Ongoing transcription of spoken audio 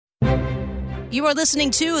You are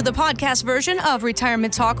listening to the podcast version of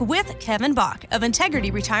Retirement Talk with Kevin Bach of Integrity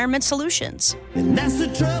Retirement Solutions. And that's the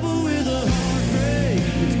trouble with a heartbreak.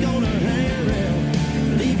 It's gonna hang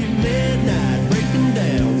around, leave you midnight, breaking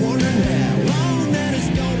down, wondering how long that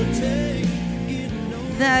it's gonna take. Getting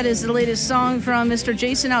over. That is the latest song from Mr.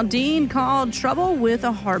 Jason Aldean called Trouble with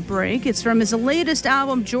a Heartbreak. It's from his latest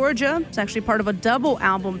album, Georgia. It's actually part of a double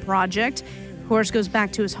album project. Of course, goes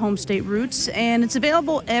back to his home state roots, and it's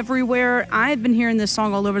available everywhere. I've been hearing this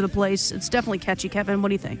song all over the place. It's definitely catchy. Kevin, what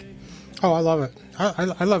do you think? Oh, I love it.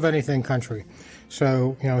 I love anything country.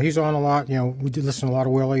 So, he's on a lot. We do listen to a lot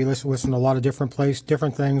of Willie, listen to a lot of different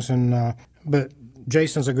things, and but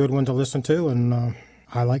Jason's a good one to listen to, and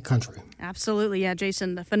I like country. Absolutely. Yeah,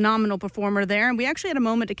 Jason, a phenomenal performer there. And we actually had a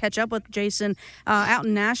moment to catch up with Jason out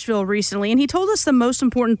in Nashville recently, and he told us the most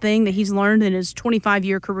important thing that he's learned in his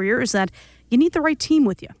 25-year career is that you need the right team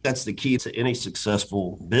with you. That's the key to any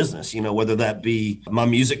successful business, whether that be my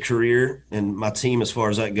music career and my team as far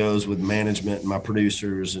as that goes with management and my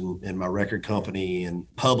producers and my record company and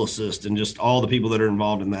publicists and just all the people that are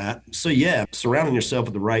involved in that. So yeah, surrounding yourself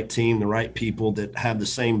with the right team, the right people that have the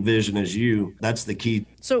same vision as you, that's the key.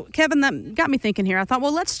 So, Kevin, that got me thinking here. I thought,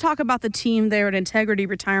 well, let's talk about the team there at Integrity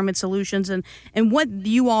Retirement Solutions and what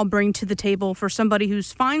you all bring to the table for somebody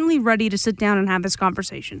who's finally ready to sit down and have this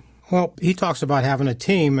conversation. Well, he talks about having a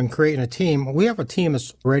team and creating a team. We have a team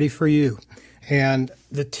that's ready for you. And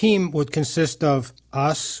the team would consist of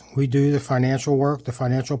us. We do the financial work, the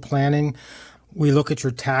financial planning. We look at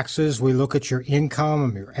your taxes. We look at your income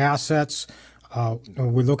and your assets.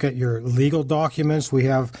 We look at your legal documents. We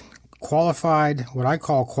have what I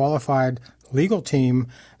call qualified legal team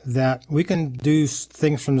that we can do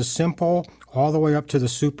things from the simple all the way up to the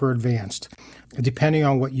super advanced, depending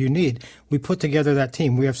on what you need. We put together that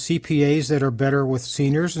team. We have CPAs that are better with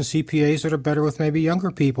seniors and CPAs that are better with maybe younger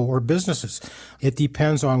people or businesses. It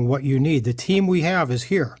depends on what you need. The team we have is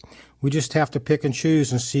here. We just have to pick and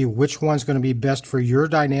choose and see which one's going to be best for your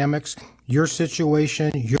dynamics, your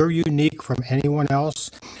situation. You're unique from anyone else.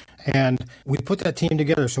 And we put that team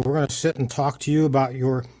together. So we're going to sit and talk to you about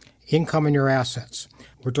your income and your assets.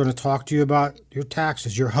 We're going to talk to you about your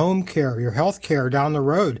taxes, your home care, your health care down the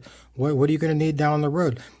road. What are you going to need down the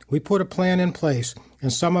road? We put a plan in place,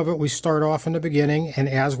 and some of it we start off in the beginning, and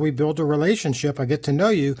as we build a relationship, I get to know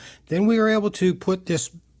you, then we are able to put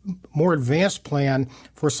this more advanced plan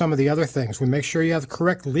for some of the other things. We make sure you have the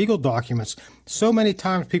correct legal documents. So many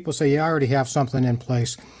times people say, yeah, I already have something in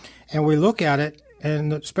place. And we look at it,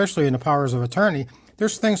 and especially in the powers of attorney,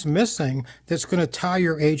 there's things missing that's going to tie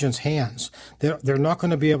your agent's hands. They're not going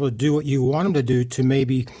to be able to do what you want them to do to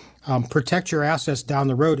maybe protect your assets down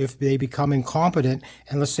the road if they become incompetent.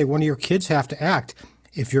 And let's say one of your kids have to act.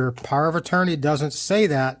 If your power of attorney doesn't say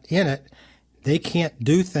that in it, they can't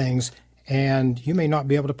do things, and you may not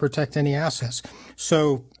be able to protect any assets.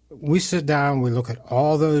 So we sit down, we look at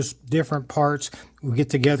all those different parts. We get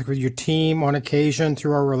together with your team on occasion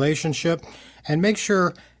through our relationship and make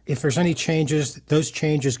sure if there's any changes, those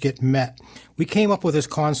changes get met. We came up with this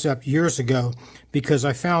concept years ago because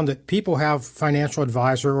I found that people have financial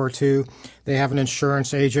advisor or two. They have an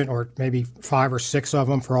insurance agent or maybe 5 or 6 of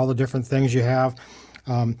them for all the different things you have.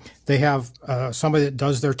 They have somebody that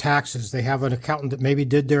does their taxes. They have an accountant that maybe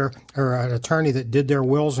or an attorney that did their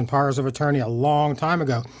wills and powers of attorney a long time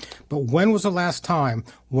ago. But when was the last time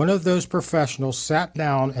one of those professionals sat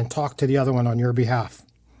down and talked to the other one on your behalf?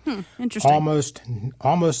 Interesting.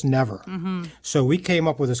 Almost never. Mm-hmm. So we came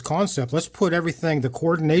up with this concept. Let's put the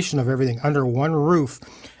coordination of everything under one roof,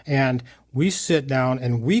 and we sit down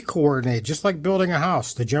and we coordinate, just like building a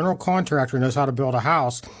house. The general contractor knows how to build a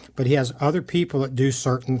house, but he has other people that do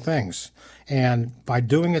certain things. And by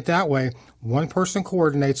doing it that way, one person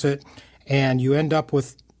coordinates it, and you end up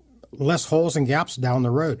with less holes and gaps down the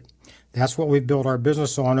road. That's what we've built our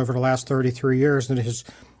business on over the last 33 years, and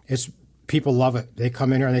it's people love it. They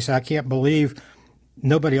come in here and they say, I can't believe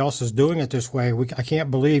nobody else is doing it this way. I can't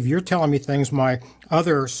believe you're telling me things my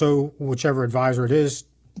whichever advisor it is,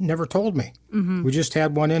 never told me. Mm-hmm. We just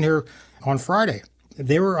had one in here on Friday.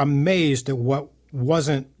 They were amazed at what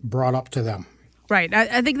wasn't brought up to them. Right.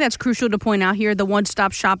 I think that's crucial to point out here. The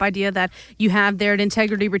one-stop shop idea that you have there at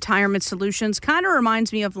Integrity Retirement Solutions kind of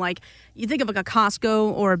reminds me of you think of a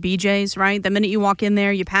Costco or a BJ's, right? The minute you walk in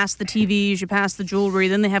there, you pass the TVs, you pass the jewelry,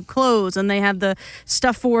 then they have clothes, and they have the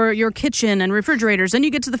stuff for your kitchen and refrigerators. Then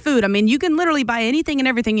you get to the food. I mean, you can literally buy anything and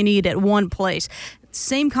everything you need at one place.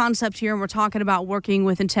 Same concept here, and we're talking about working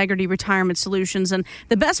with Integrity Retirement Solutions. And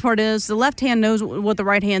the best part is the left hand knows what the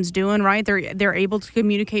right hand's doing, right? They're able to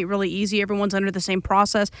communicate really easy. Everyone's under the same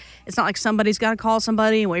process. It's not like somebody's got to call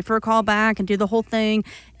somebody and wait for a call back and do the whole thing.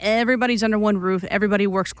 Everybody's under one roof. Everybody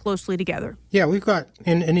works closely together. Yeah, we've got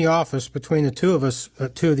in the office between the two of us,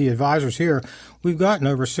 two of the advisors here, we've gotten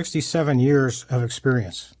over 67 years of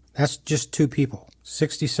experience. That's just two people,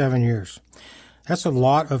 67 years. That's a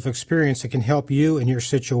lot of experience that can help you in your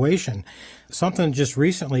situation. Something just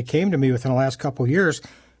recently came to me within the last couple of years.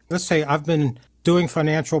 Let's say I've been doing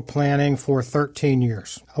financial planning for 13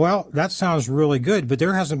 years. Well, that sounds really good, but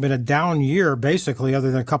there hasn't been a down year, basically,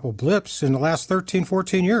 other than a couple blips in the last 13,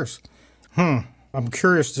 14 years. I'm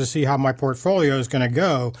curious to see how my portfolio is going to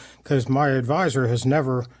go because my advisor has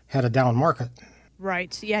never had a down market.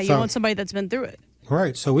 Right. Yeah, you want somebody that's been through it.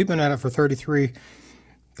 Right. So we've been at it for 33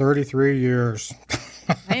 years.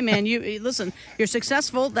 Hey, man, you listen, you're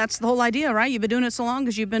successful. That's the whole idea, right? You've been doing it so long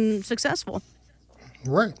because you've been successful.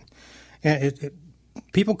 Right. And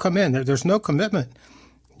people come in. There's no commitment.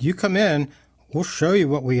 You come in, we'll show you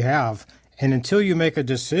what we have. And until you make a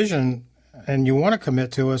decision and you want to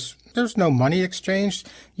commit to us, there's no money exchanged.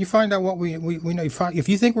 You find out what we know. If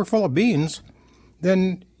you think we're full of beans,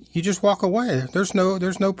 then you just walk away. There's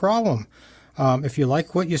no problem. If you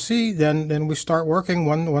like what you see, then we start working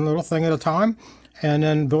one little thing at a time, and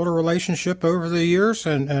then build a relationship over the years.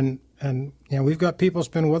 And we've got people that's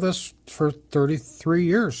been with us for 33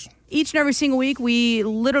 years. Each and every single week, we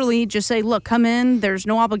literally just say, look, come in. There's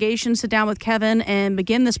no obligation. Sit down with Kevin and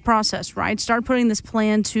begin this process, right? Start putting this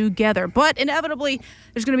plan together. But inevitably,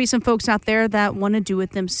 there's going to be some folks out there that want to do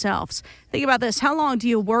it themselves. Think about this. How long do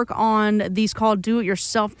you work on these called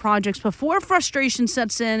do-it-yourself projects before frustration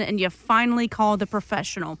sets in and you finally call the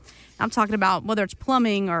professional? I'm talking about whether it's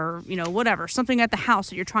plumbing or, whatever, something at the house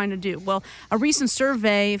that you're trying to do. Well, a recent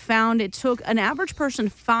survey found it took an average person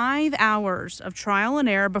 5 hours of trial and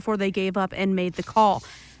error before they gave up and made the call.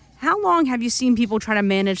 How long have you seen people try to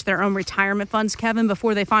manage their own retirement funds, Kevin,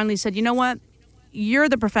 before they finally said, you know what, you're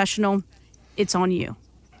the professional, it's on you?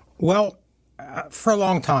 Well, for a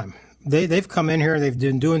long time. They've come in here, they've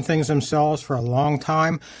been doing things themselves for a long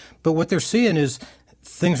time, but what they're seeing is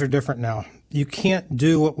things are different now. You can't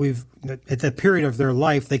do what at the period of their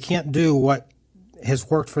life, they can't do what has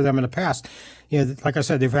worked for them in the past. Like I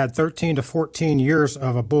said, they've had 13 to 14 years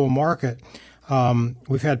of a bull market.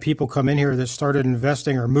 We've had people come in here that started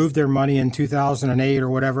investing or moved their money in 2008 or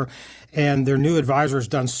whatever, and their new advisor has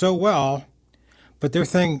done so well, but they're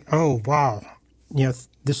thinking, oh, wow,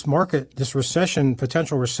 this market, this recession,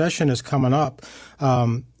 potential recession is coming up.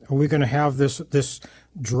 Are we going to have this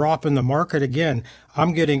drop in the market again?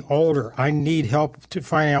 I'm getting older. I need help to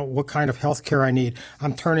find out what kind of health care I need.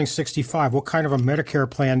 I'm turning 65. What kind of a Medicare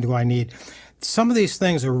plan do I need? Some of these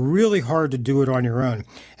things are really hard to do it on your own.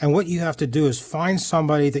 And what you have to do is find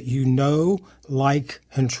somebody that you know, like,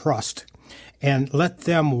 and trust, and let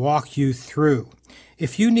them walk you through.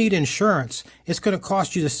 If you need insurance, it's going to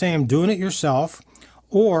cost you the same doing it yourself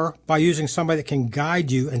or by using somebody that can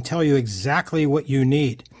guide you and tell you exactly what you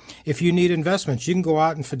need. If you need investments, you can go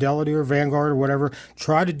out in Fidelity or Vanguard or whatever,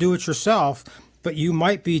 try to do it yourself, but you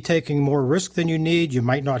might be taking more risk than you need. You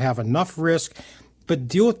might not have enough risk, but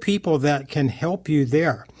deal with people that can help you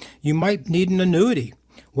there. You might need an annuity.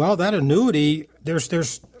 Well, that annuity,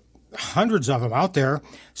 there's hundreds of them out there.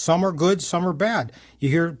 Some are good, some are bad. You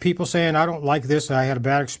hear people saying, I don't like this, I had a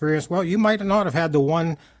bad experience. Well, you might not have had the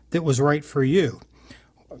one that was right for you.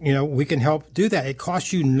 We can help do that. It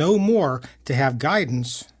costs you no more to have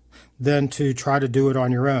guidance than to try to do it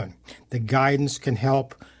on your own. The guidance can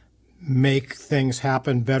help make things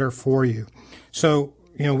happen better for you. So,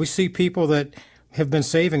 we see people that have been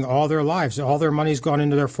saving all their lives. All their money's gone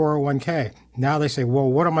into their 401k. Now they say, well,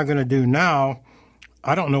 what am I going to do now?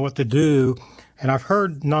 I don't know what to do. And I've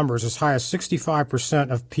heard numbers as high as 65%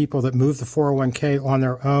 of people that move the 401k on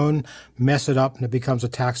their own mess it up and it becomes a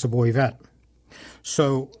taxable event.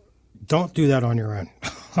 So don't do that on your own.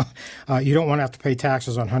 You don't want to have to pay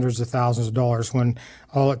taxes on hundreds of thousands of dollars when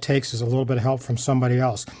all it takes is a little bit of help from somebody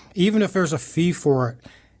else. Even if there's a fee for it,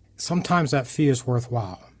 sometimes that fee is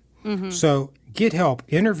worthwhile. Mm-hmm. So get help,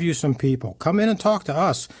 interview some people, come in and talk to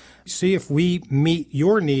us, see if we meet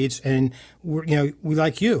your needs and we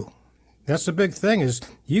like you. That's the big thing is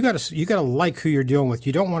you got to like who you're dealing with.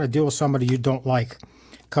 You don't want to deal with somebody you don't like.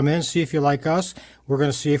 Come in, see if you like us. We're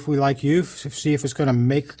going to see if we like you, see if it's going to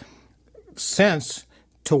make sense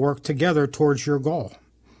to work together towards your goal.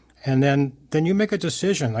 And then you make a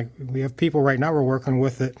decision. Like we have people right now we're working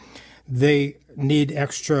with that they need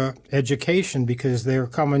extra education because they're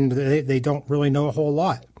coming, they don't really know a whole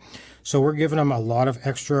lot. So we're giving them a lot of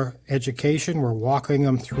extra education. We're walking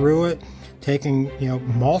them through it, taking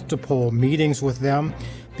multiple meetings with them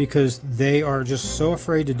because they are just so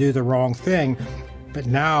afraid to do the wrong thing. But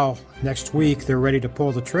now, next week, they're ready to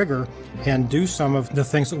pull the trigger and do some of the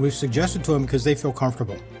things that we've suggested to them because they feel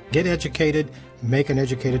comfortable. Get educated, make an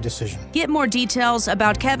educated decision. Get more details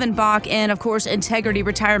about Kevin Bach and, of course, Integrity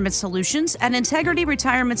Retirement Solutions at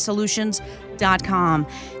integrityretirementsolutions.com.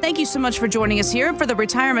 Thank you so much for joining us here for the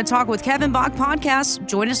Retirement Talk with Kevin Bach podcast.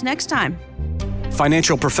 Join us next time.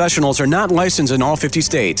 Financial professionals are not licensed in all 50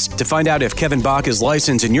 states. To find out if Kevin Bach is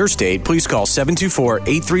licensed in your state, please call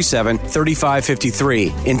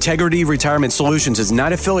 724-837-3553. Integrity Retirement Solutions is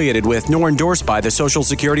not affiliated with nor endorsed by the Social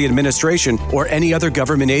Security Administration or any other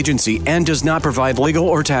government agency and does not provide legal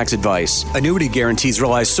or tax advice. Annuity guarantees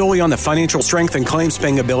rely solely on the financial strength and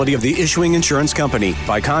claims-paying ability of the issuing insurance company.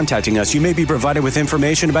 By contacting us, you may be provided with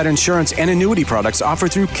information about insurance and annuity products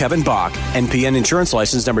offered through Kevin Bach, NPN Insurance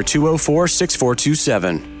License number 2046427.